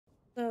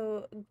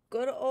So,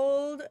 good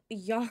old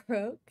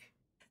Yarok.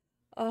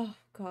 Oh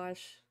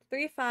gosh.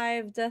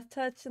 3/5, Death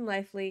Touch, and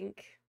Lifelink.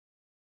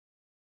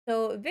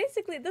 So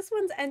basically, this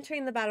one's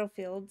entering the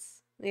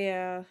battlefields.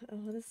 Yeah.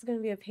 Oh, this is gonna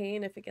be a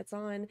pain if it gets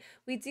on.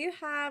 We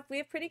have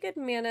pretty good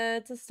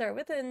mana to start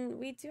with, and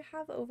we do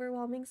have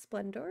Overwhelming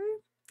Splendor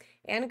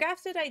and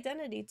Grafted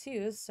Identity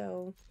too.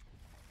 So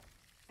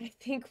I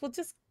think we'll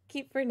just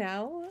keep for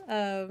now.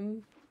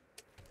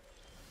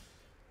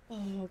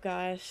 Oh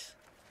gosh.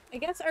 I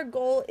guess our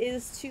goal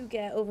is to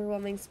get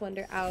Overwhelming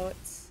Splendor out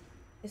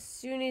as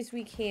soon as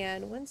we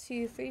can. 1,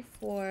 2, 3,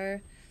 4.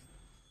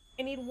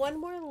 I need one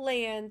more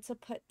land to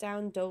put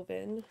down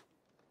Dovin.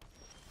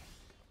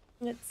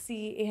 Let's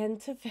see,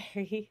 and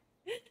Teferi.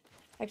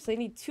 Actually, I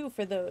need 2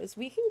 for those.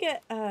 We can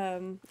get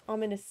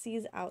Ominous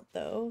Seas out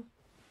though.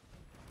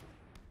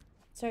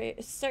 Sorry,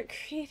 start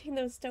creating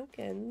those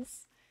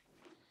tokens.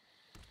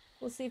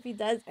 We'll see if he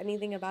does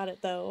anything about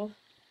it though.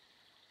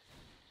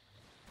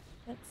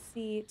 Let's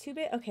see.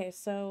 2-bit. Okay,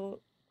 so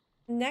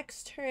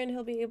next turn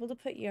he'll be able to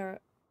put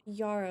Yarok.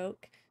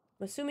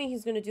 I'm assuming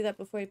he's going to do that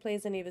before he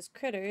plays any of his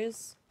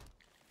critters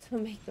to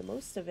make the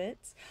most of it.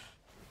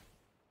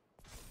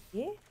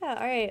 Yeah,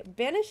 alright.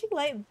 Banishing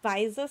Light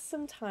buys us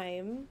some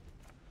time.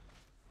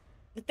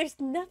 But there's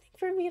nothing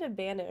for me to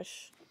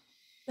banish.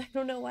 I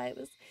don't know why it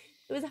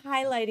was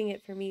highlighting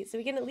it for me. So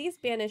we can at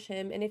least banish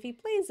him, and if he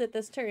plays it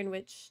this turn,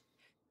 which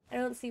I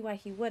don't see why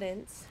he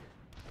wouldn't.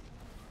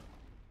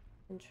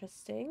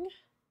 Interesting.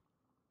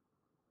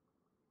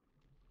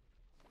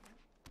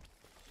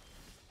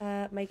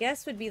 My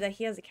guess would be that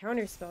he has a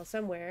counter spell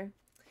somewhere.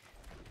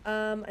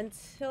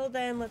 Until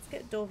then, let's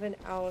get Dovin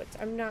out.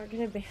 I'm not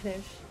gonna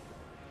banish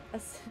a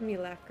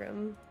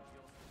Simulacrum.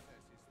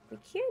 We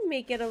can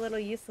make it a little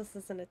useless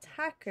as an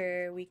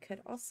attacker. We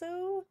could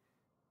also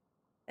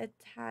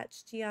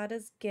attach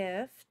Giada's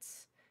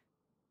gift.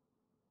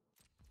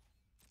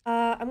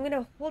 I'm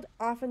gonna hold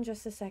off in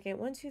just a second.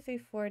 1, 2, 3,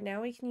 4.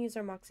 Now we can use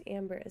our Mox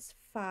Amber as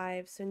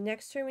 5. So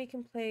next turn we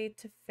can play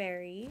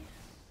Teferi.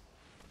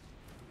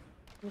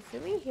 I'm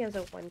assuming he has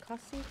a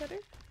 1-costing critter?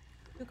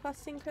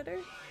 2-costing critter?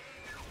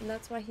 And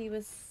that's why he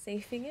was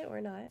safing it or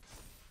not.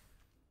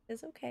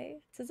 It's okay.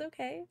 It's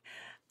okay.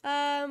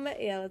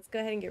 Yeah, let's go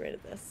ahead and get rid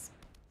of this.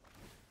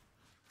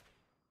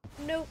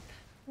 Nope.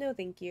 No,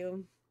 thank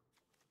you.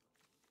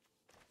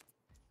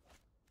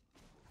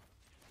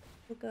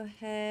 We'll go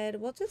ahead.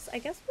 I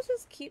guess we'll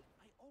just keep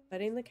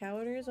putting the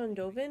counters on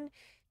Dovin.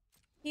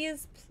 He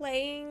is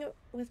playing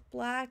with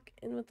black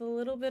and with a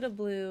little bit of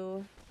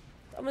blue.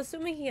 I'm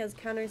assuming he has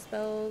counter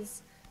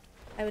spells.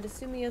 I would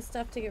assume he has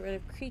stuff to get rid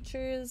of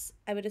creatures.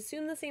 I would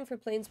assume the same for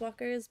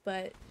planeswalkers,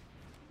 but...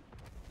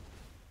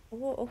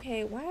 Oh,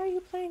 okay. Why are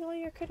you playing all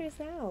your critters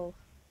now?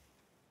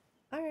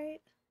 Alright.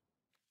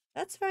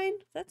 That's fine.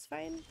 That's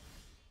fine.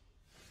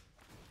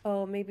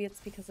 Oh, maybe it's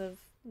because of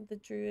the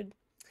druid.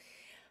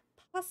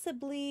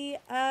 Possibly.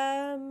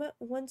 1,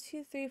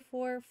 2, 3,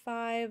 4,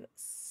 5,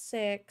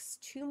 6.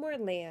 2 more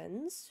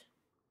lands.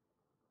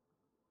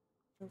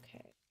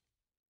 Okay.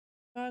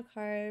 Draw a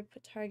card,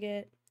 put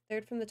target,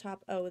 3rd from the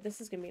top. Oh, this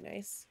is gonna be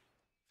nice.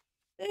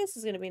 This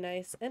is gonna be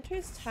nice.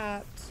 Enters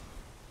tapped.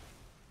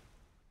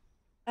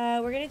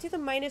 We're gonna do the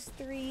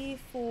 -3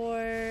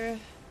 for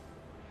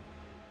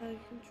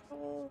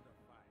control.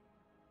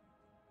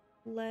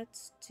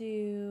 Let's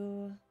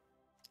do...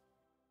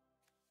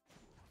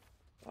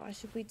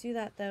 Gosh, if we do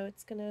that though,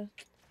 it's gonna...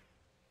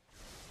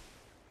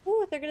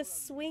 Oh, they're gonna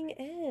swing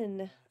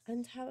in.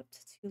 Untap up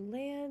to 2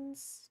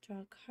 lands.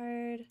 Draw a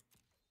card.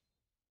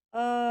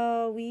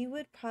 Oh, we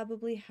would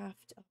probably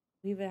have to...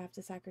 We would have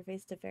to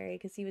sacrifice Teferi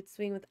because he would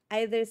swing with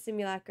either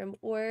Simulacrum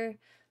or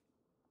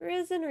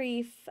Risen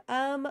Reef.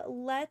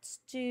 Let's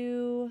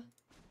do...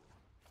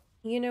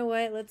 You know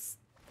what? Let's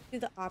do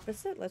the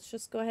opposite. Let's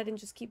just go ahead and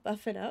just keep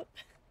buffing up.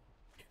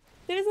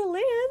 There's a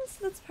land!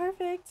 That's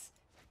perfect.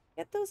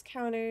 Get those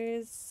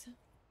counters.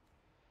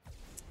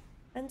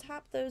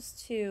 Untap those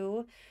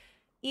 2.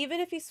 Even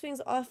if he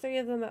swings all 3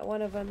 of them at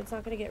one of them, it's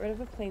not going to get rid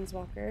of a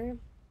planeswalker.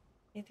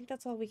 I think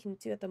that's all we can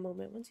do at the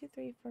moment. 1, 2,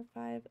 3, 4,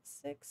 5,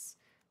 6,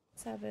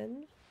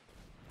 7.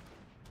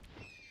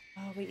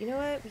 Oh, wait, you know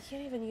what? We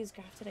can't even use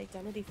Grafted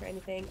Identity for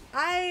anything.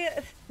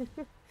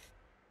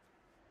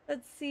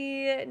 Let's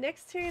see.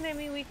 Next turn, I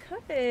mean, we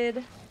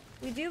could...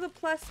 We do the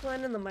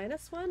 +1 and the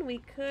 -1. We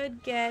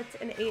could get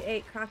an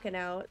 8/8 Kraken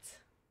out.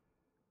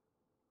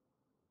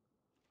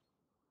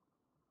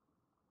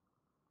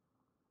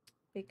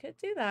 We could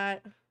do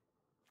that.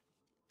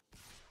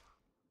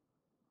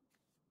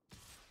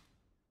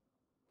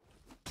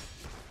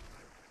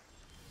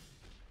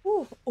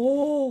 Ooh.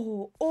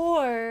 Oh,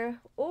 or...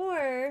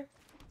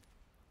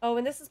 Oh,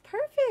 and this is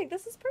perfect.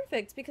 This is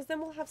perfect because then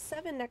we'll have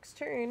 7 next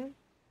turn.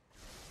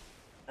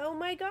 Oh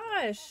my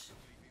gosh.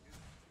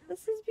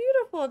 This is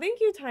beautiful. Thank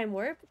you, Time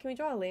Warp. Can we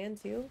draw a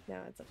land too?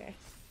 No, it's okay.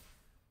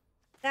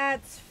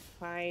 That's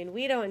fine.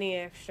 We don't need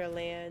extra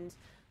land.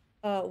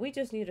 We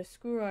just need to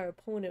screw our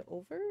opponent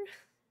over.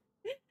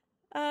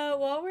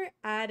 While we're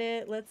at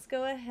it, let's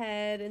go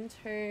ahead and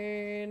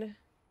turn...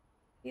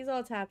 He's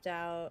all tapped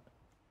out.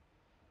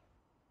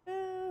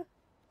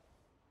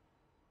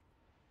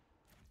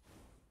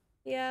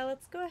 Yeah,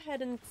 let's go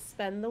ahead and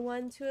spend the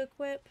one to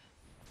equip.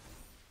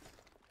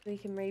 We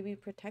can maybe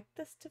protect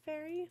this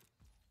Teferi.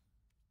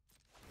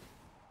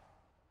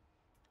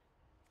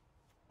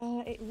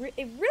 It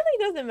really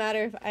doesn't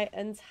matter if I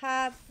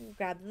untap,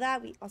 grab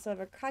that. We also have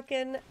a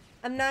Kraken.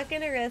 I'm not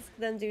gonna risk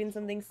them doing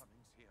something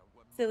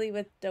silly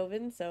with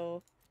Dovin,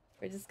 so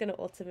we're just gonna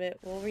ultimate.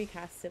 We'll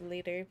recast him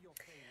later.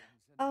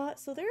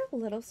 So they're a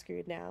little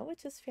screwed now,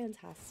 which is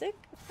fantastic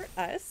for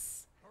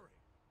us.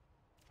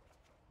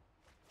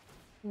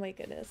 Oh my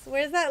goodness.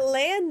 Where's that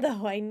land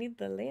though? I need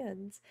the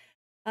land.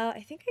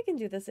 I think I can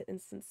do this at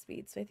instant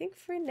speed. So I think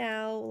for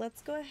now,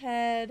 let's go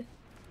ahead.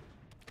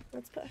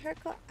 Let's put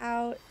Hercule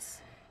out.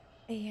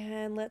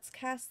 And let's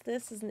cast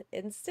this as an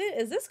instant.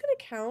 Is this going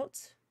to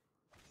count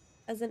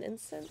as an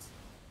instant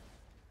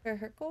for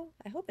Hercule?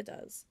 I hope it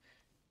does.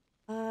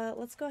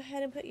 Let's go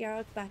ahead and put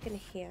Yarok back in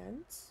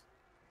hand.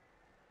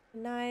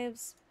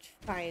 Knives.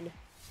 Fine.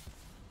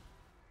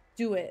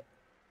 Do it.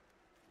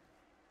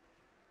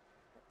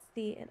 Let's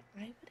see. And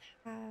I would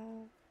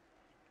have...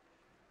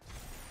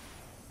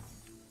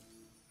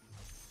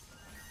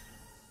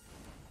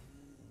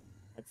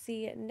 Let's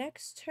see,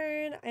 next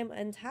turn I'm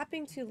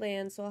untapping 2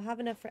 lands, so I'll have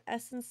enough for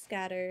Essence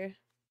Scatter,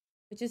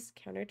 which is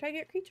counter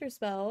target creature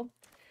spell.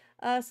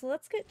 So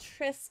let's get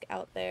Trisk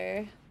out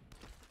there.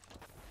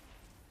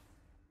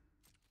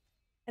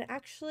 And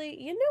actually,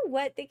 you know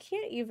what? They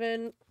can't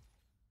even...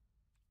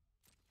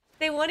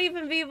 They won't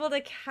even be able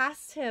to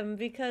cast him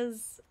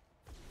because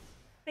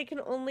they can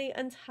only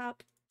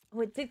untap...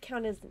 Oh, it did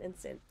count as an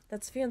instant.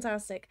 That's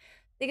fantastic.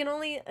 They can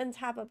only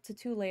untap up to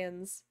 2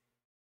 lands.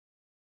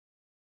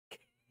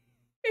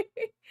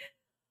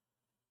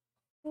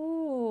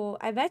 Ooh,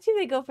 I bet you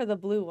they go for the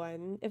blue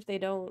one if they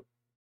don't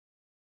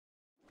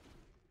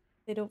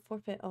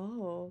forfeit.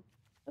 Oh,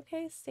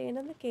 okay, staying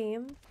in the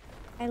game.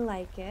 I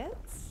like it.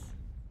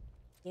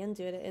 Can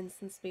do it at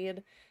instant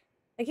speed.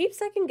 I keep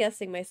second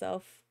guessing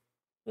myself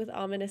with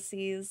Ominous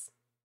Seas.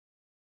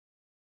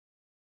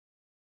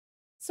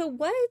 So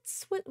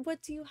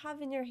what do you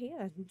have in your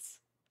hands?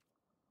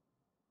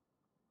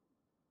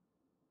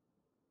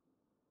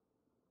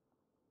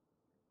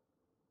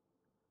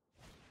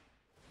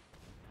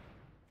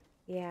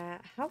 Yeah,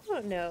 how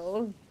about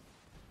no?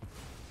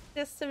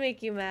 Just to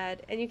make you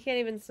mad, and you can't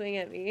even swing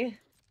at me.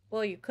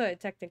 Well, you could,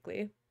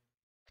 technically.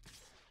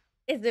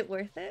 Is it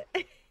worth it?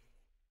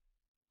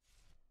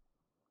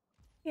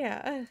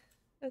 Yeah.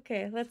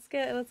 Okay, let's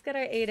get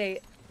our 8/8.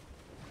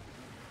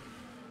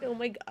 Oh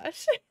my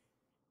gosh.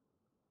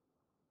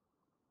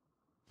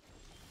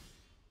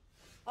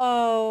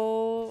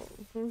 Oh.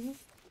 Is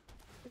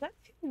that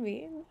too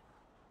mean?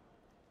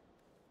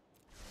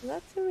 Is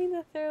that too mean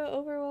to throw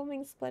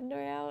Overwhelming Splendor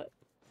out?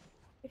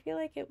 I feel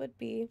like it would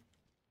be.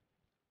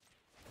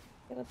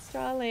 Okay, let's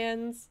draw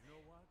lands.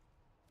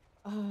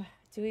 Oh,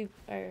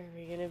 are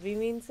we gonna be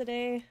mean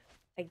today?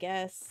 I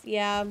guess.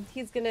 Yeah,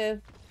 he's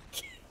gonna...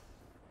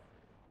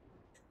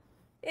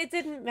 It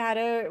didn't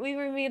matter. We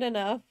were mean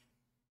enough.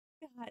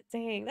 God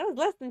dang, that was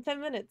less than 10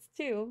 minutes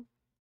too.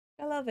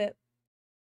 I love it.